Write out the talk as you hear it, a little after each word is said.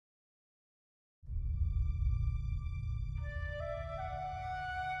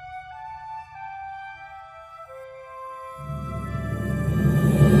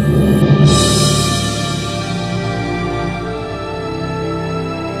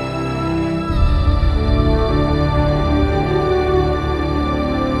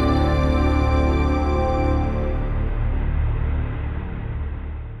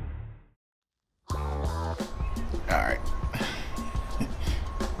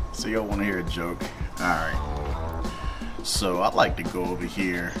So y'all want to hear a joke? Alright. So I like to go over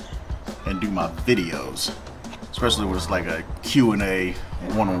here and do my videos, especially when it's like a Q&A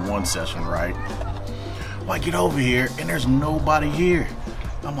one-on-one session, right? Well, I get over here and there's nobody here.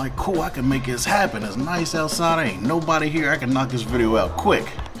 I'm like, cool, I can make this happen. It's nice outside, ain't nobody here. I can knock this video out quick.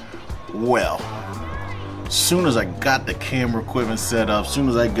 Well, soon as I got the camera equipment set up, soon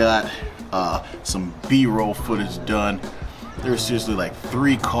as I got some B-roll footage done, there's seriously like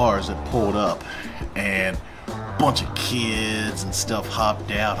 3 cars that pulled up and a bunch of kids and stuff hopped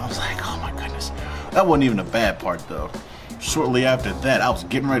out. I was like, oh my goodness. That wasn't even the bad part though. Shortly after that, I was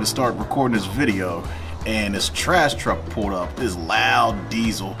getting ready to start recording this video and this trash truck pulled up, this loud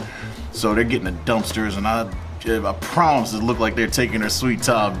diesel. So they're getting the dumpsters, and I promise it looked like they're taking their sweet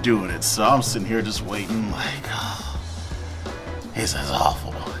time doing it. So I'm sitting here just waiting like, oh, this is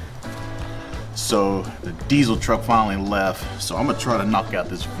awful. So the diesel truck finally left, so I'm gonna try to knock out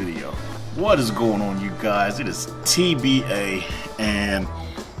this video. What is going on, you guys? It is TBA, and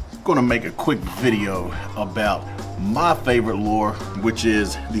I'm gonna make a quick video about my favorite lure, which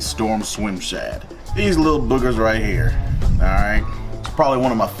is the storm swim shad. These little boogers right here, alright? It's probably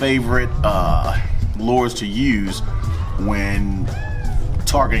one of my favorite lures to use when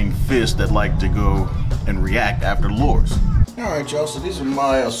targeting fish that like to go and react after lures. Alright y'all, so these are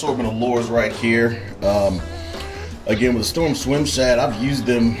my assortment of lures right here. Again, with the storm swim shad, I've used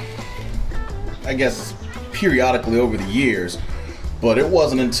them, I guess, periodically over the years, but it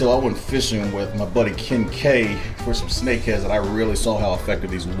wasn't until I went fishing with my buddy Ken K for some snakeheads that I really saw how effective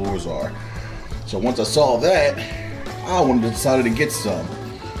these lures are. So once I saw that, I decided to get some.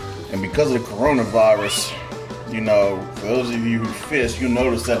 And because of the coronavirus, you know, for those of you who fish, you'll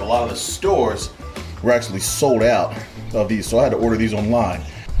notice that a lot of the stores were actually sold out of these, so I had to order these online.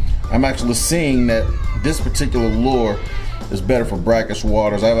 I'm actually seeing that this particular lure is better for brackish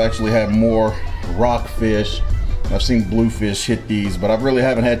waters. I've actually had more rockfish, I've seen bluefish hit these, but I really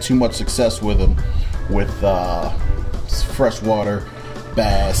haven't had too much success with them with freshwater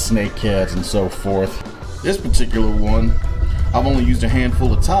bass, snakeheads, and so forth. This particular one, I've only used a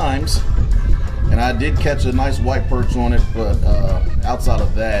handful of times, and I did catch a nice white perch on it, but outside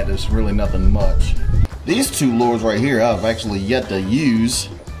of that, there's really nothing much. These 2 lures right here, I've actually yet to use.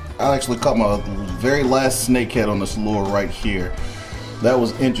 I actually caught my very last snakehead on this lure right here. That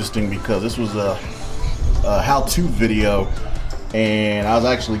was interesting because this was a how-to video, and I was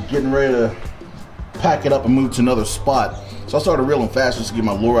actually getting ready to pack it up and move to another spot. So I started reeling fast just to get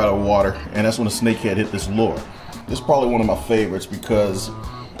my lure out of the water, and that's when a snakehead hit this lure. This is probably one of my favorites because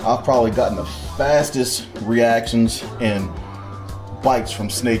I've probably gotten the fastest reactions and bites from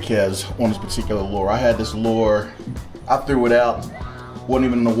snakeheads on this particular lure. I had this lure, I threw it out, wasn't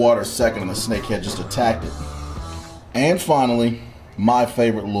even in the water a second, and the snakehead just attacked it. And finally, my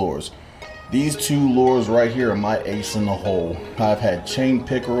favorite lures. These 2 lures right here are my ace in the hole. I've had chain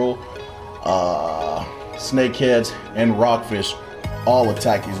pickerel, snakeheads, and rockfish all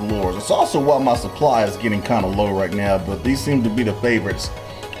attack these lures. It's also why my supply is getting kind of low right now, but these seem to be the favorites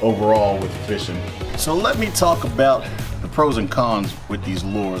overall with fishing. So let me talk about the pros and cons with these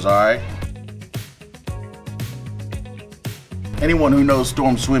lures, alright? Anyone who knows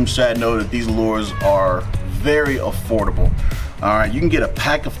storm swim shad knows that these lures are very affordable. Alright, you can get a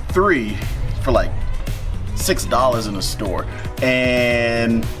pack of 3 for like $6 in the store,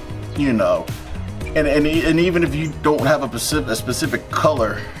 and you know, and even if you don't have a specific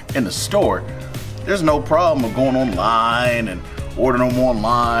color in the store, there's no problem with going online and ordering them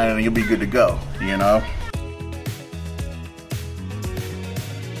online, and you'll be good to go, you know.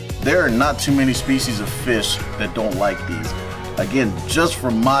 There are not too many species of fish that don't like these. Again, just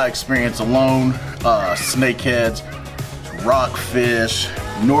from my experience alone, snakeheads, rockfish,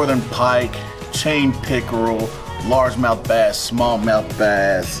 northern pike, chain pickerel, largemouth bass, smallmouth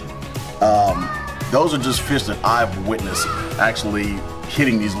bass. Those are just fish that I've witnessed actually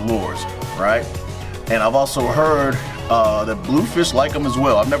hitting these lures, right? And I've also heard that bluefish like them as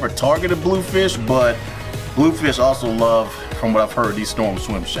well. I've never targeted bluefish, but bluefish also love, from what I've heard, these storm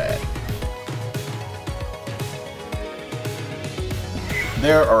swim shad.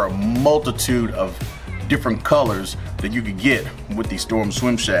 There are a multitude of different colors that you could get with the storm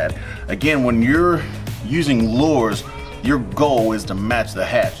swim shad. Again, when you're using lures, your goal is to match the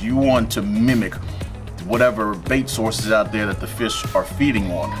hatch. You want to mimic whatever bait sources out there that the fish are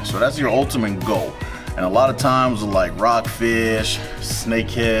feeding on. So that's your ultimate goal. And a lot of times, like rockfish,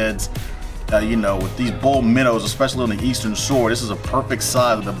 snakeheads, you know, with these bull minnows, especially on the eastern shore, this is a perfect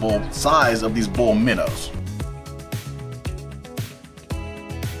size of these bull minnows.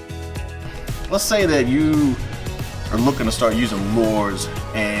 Let's say that you are looking to start using lures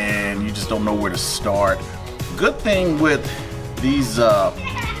and you just don't know where to start, good thing with these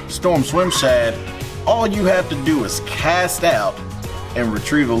storm swim shad, all you have to do is cast out and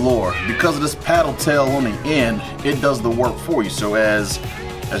retrieve a lure. Because of this paddle tail on the end, it does the work for you. So as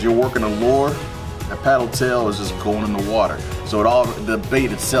you're working a lure, the paddle tail is just going in the water. So the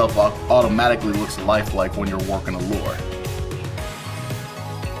bait itself automatically looks lifelike when you're working a lure.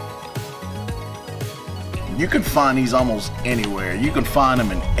 You can find these almost anywhere. You can find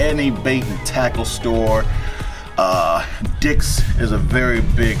them in any bait and tackle store. Dick's is a very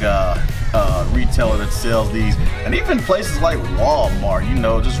big retailer that sells these, and even places like Walmart, you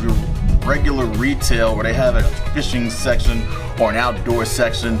know, just regular retail where they have a fishing section or an outdoor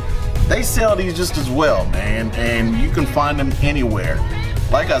section, they sell these just as well, man, and you can find them anywhere.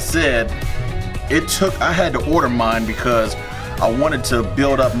 Like I said, I had to order mine because I wanted to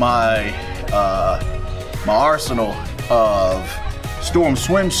build up my my arsenal of storm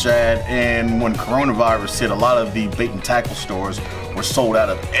swim shad, and when coronavirus hit, a lot of the bait and tackle stores were sold out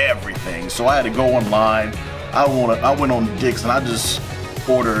of everything. So I had to go online. I went on Dick's and I just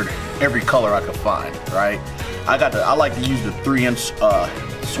ordered every color I could find, right? I like to use the 3-inch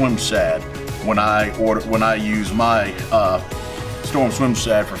swim shad when I use my storm swim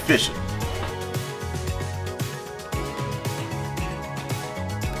shad for fishing.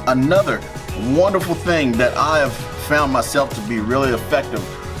 Another wonderful thing that I have found myself to be really effective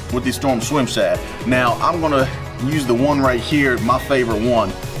with the storm swim shad. Now I'm gonna use the one right here, my favorite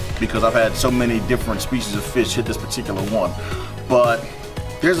one, because I've had so many different species of fish hit this particular one. But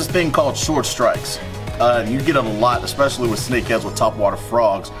there's this thing called short strikes. You get it a lot, especially with snakeheads with topwater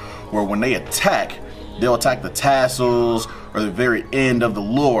frogs, where when they attack, they'll attack the tassels or the very end of the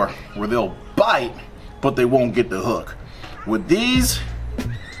lure, where they'll bite, but they won't get the hook. With these,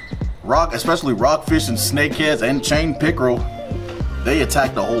 especially rockfish and snakeheads and chain pickerel, they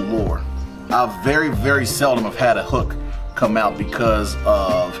attack the whole lure. I very, very seldom have had a hook come out because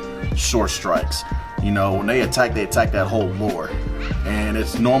of short strikes. You know, when they attack that whole lure. And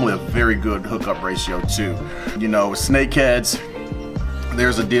it's normally a very good hookup ratio too. You know, with snakeheads,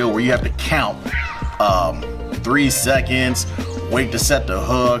 there's a deal where you have to count 3 seconds, wait to set the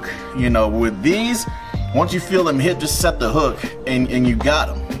hook. You know, with these, once you feel them hit, just set the hook and you got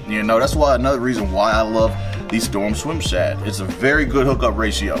them. You know, that's why another reason why I love these storm swim shad. It's a very good hookup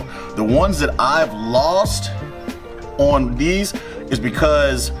ratio. The ones that I've lost on these is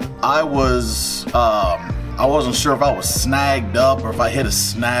because I wasn't sure if I was snagged up or if I hit a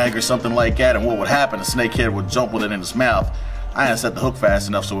snag or something like that, and what would happen, a snakehead would jump with it in his mouth. I hadn't set the hook fast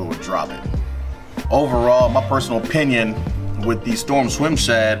enough so it would drop it. Overall, my personal opinion with these storm swim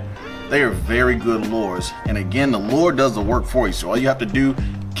shad, they are very good lures. And again, the lure does the work for you. So all you have to do,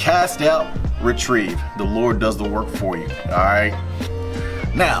 cast out, retrieve. The lure does the work for you, all right?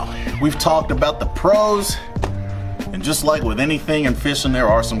 Now, we've talked about the pros, and just like with anything in fishing, there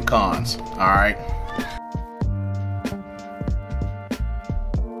are some cons, all right?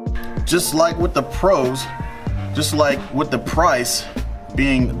 Just like with the pros, just like with the price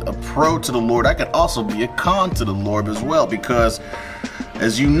being a pro to the lure, that could also be a con to the lure as well, because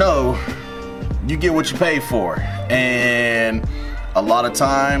as you know, you get what you pay for. And a lot of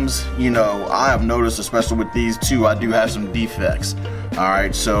times, you know, I have noticed, especially with these two, I do have some defects. All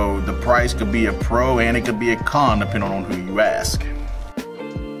right, so the price could be a pro and it could be a con depending on who you ask.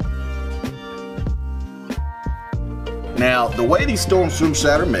 Now, the way these storm swim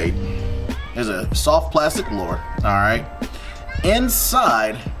shad are made is a soft plastic lure, all right?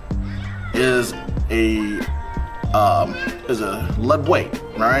 Inside is a lead weight,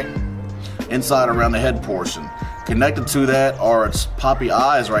 right? Inside around the head portion. Connected to that are its poppy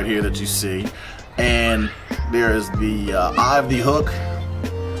eyes right here that you see, and there is the eye of the hook,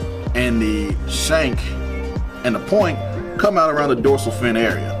 and the shank and the point come out around the dorsal fin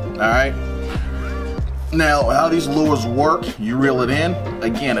area, all right? Now, how these lures work, you reel it in,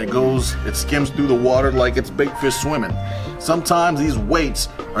 again, it skims through the water like it's bait fish swimming. Sometimes these weights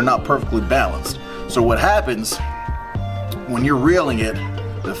are not perfectly balanced. So what happens when you're reeling it,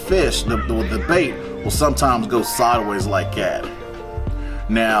 the fish, the bait will sometimes go sideways like that.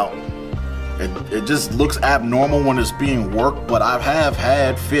 Now, it just looks abnormal when it's being worked, but I have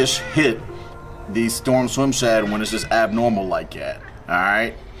had fish hit these storm swim shad when it's just abnormal like that, all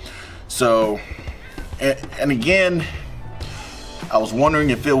right? So, and again, I was wondering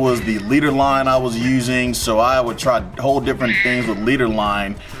if it was the leader line I was using, so I would try whole different things with leader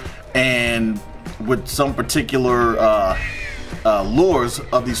line, and with some particular lures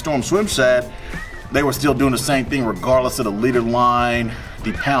of these storm swim shad, they were still doing the same thing regardless of the leader line.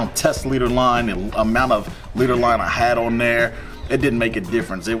 the pound test leader line, the amount of leader line I had on there, it didn't make a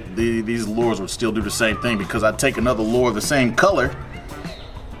difference. These lures would still do the same thing because I'd take another lure of the same color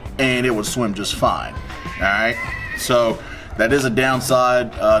and it would swim just fine. All right, so that is a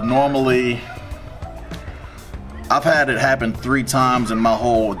downside. Normally, I've had it happen 3 times in my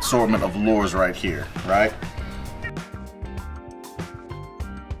whole assortment of lures right here, right?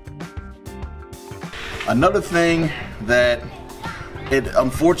 Another thing that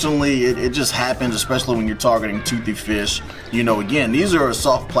unfortunately it just happens, especially when you're targeting toothy fish. You know, again, these are a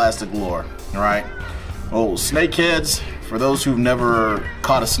soft plastic lure, right? Oh, snakeheads, for those who've never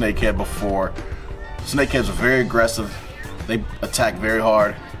caught a snakehead before, snakeheads are very aggressive. They attack very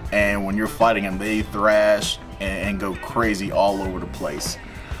hard, and when you're fighting them, they thrash and go crazy all over the place.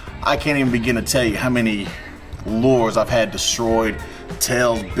 I can't even begin to tell you how many lures I've had destroyed,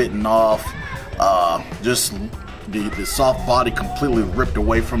 tails bitten off, just the soft body completely ripped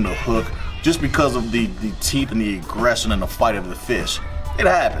away from the hook just because of the teeth and the aggression and the fight of the fish. It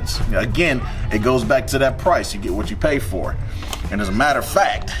happens. Again, it goes back to that price. You get what you pay for. And as a matter of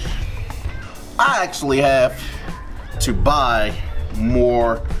fact, I actually have to buy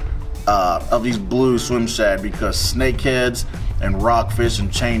more of these blue swim shad because snakeheads and rockfish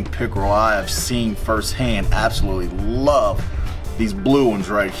and chain pickerel I have seen firsthand absolutely love these blue ones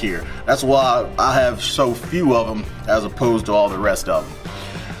right here. That's why I have so few of them as opposed to all the rest of them.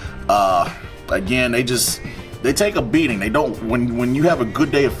 Again, they take a beating. They don't, when you have a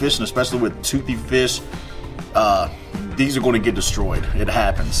good day of fishing, especially with toothy fish, these are going to get destroyed. It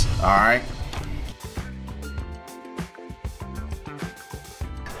happens. All right.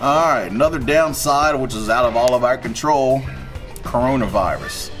 Alright, another downside, which is out of all of our control,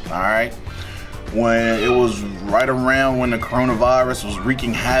 coronavirus. Alright, when it was right around when the coronavirus was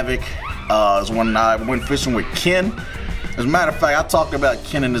wreaking havoc, is when I went fishing with Ken. As a matter of fact, I talked about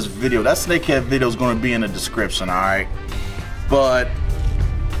Ken in this video. That snakehead video is going to be in the description, alright? But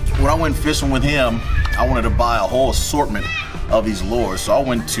when I went fishing with him, I wanted to buy a whole assortment of these lures. So I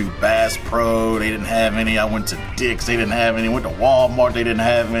went to Bass Pro, they didn't have any. I went to Dick's, they didn't have any. Went to Walmart, they didn't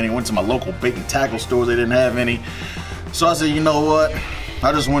have any. Went to my local bait and tackle stores, they didn't have any. So I said, you know what?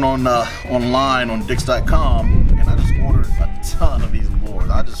 I just went on online on Dicks.com and I just ordered a ton of these lures.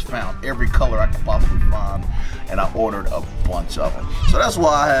 I just found every color I could possibly find and I ordered a bunch of them. So that's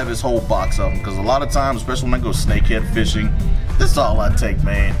why I have this whole box of them, because a lot of times, especially when I go snakehead fishing, this is all I take,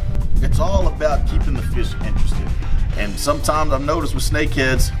 man. It's all about keeping the fish interested. And sometimes I've noticed with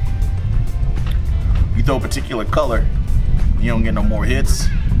snakeheads, you throw a particular color, you don't get no more hits,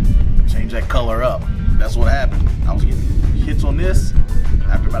 change that color up. That's what happened. I was getting hits on this.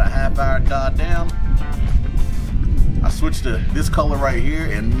 After about a half hour died down, I switched to this color right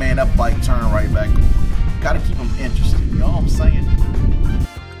here, and man, that bite turned right back. Gotta keep them interested, you know what I'm saying?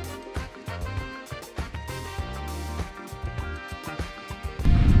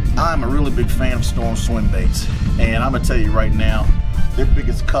 I'm a really big fan of Storm swim baits, and I'm gonna tell you right now, their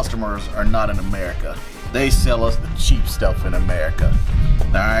biggest customers are not in America. They sell us the cheap stuff in America.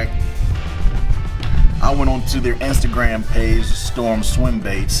 Alright? I went onto their Instagram page, Storm Swim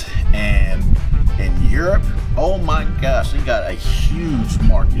Baits, and in Europe, oh my gosh, they got a huge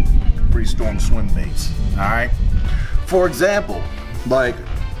market for these Storm Swim Baits. Alright? For example, like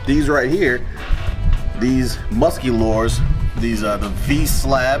these right here, these musky lures, these are the V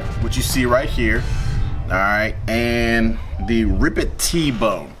slab, which you see right here, all right, and the Rip It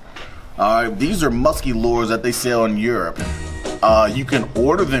T-bone. All right, these are musky lures that they sell in Europe. You can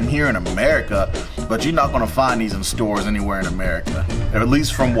order them here in America, but you're not going to find these in stores anywhere in America, at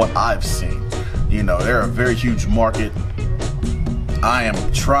least from what I've seen. You know, they're a very huge market. I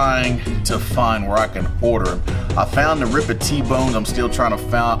am trying to find where I can order them. I found the Rip It T-bones. I'm still trying to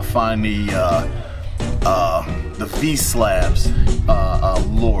find the V slabs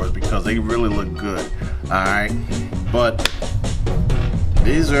lures because they really look good. Alright, but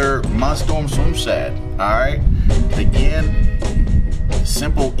these are my Storm swim shad. Alright, again,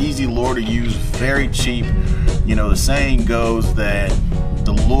 simple, easy lure to use, very cheap. You know, the saying goes that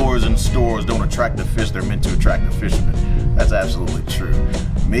the lures in stores don't attract the fish, they're meant to attract the fishermen. That's absolutely true.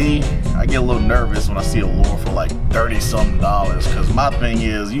 Me, I get a little nervous when I see a lure for like $30-something, because my thing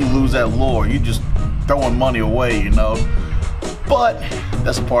is, you lose that lure, you just throwing money away, you know. But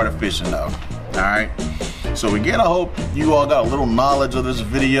that's a part of fishing though. Alright, so again, I hope you all got a little knowledge of this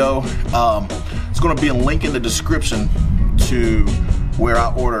video. It's going to be a link in the description to where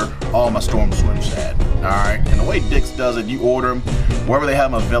I order all my Storm swim shad. Alright, and the way Dick's does it, you order them wherever they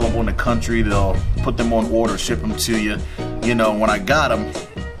have them available in the country. They'll put them on order, ship them to you. You know, when I got them,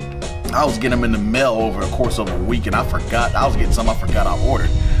 I was getting them in the mail over the course of a week, and I was getting some I forgot I ordered.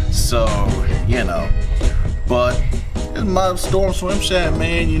 So, you know, but it's my storm swim shad,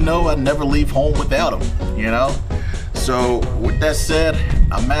 man. You know, I never leave home without them, you know. So with that said,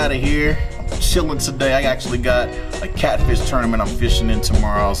 I'm out of here. I'm chilling today. I actually got a catfish tournament I'm fishing in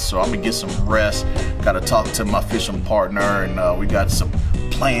tomorrow, so I'm gonna get some rest. Got to talk to my fishing partner, and we got some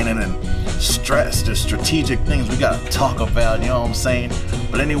planning and the strategic things we gotta talk about, you know what I'm saying?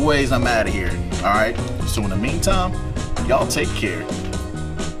 But anyways, I'm out of here. Alright, so in the meantime, y'all take care.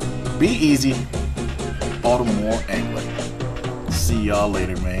 Be easy, Baltimore Angler. See y'all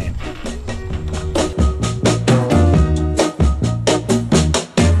later, man.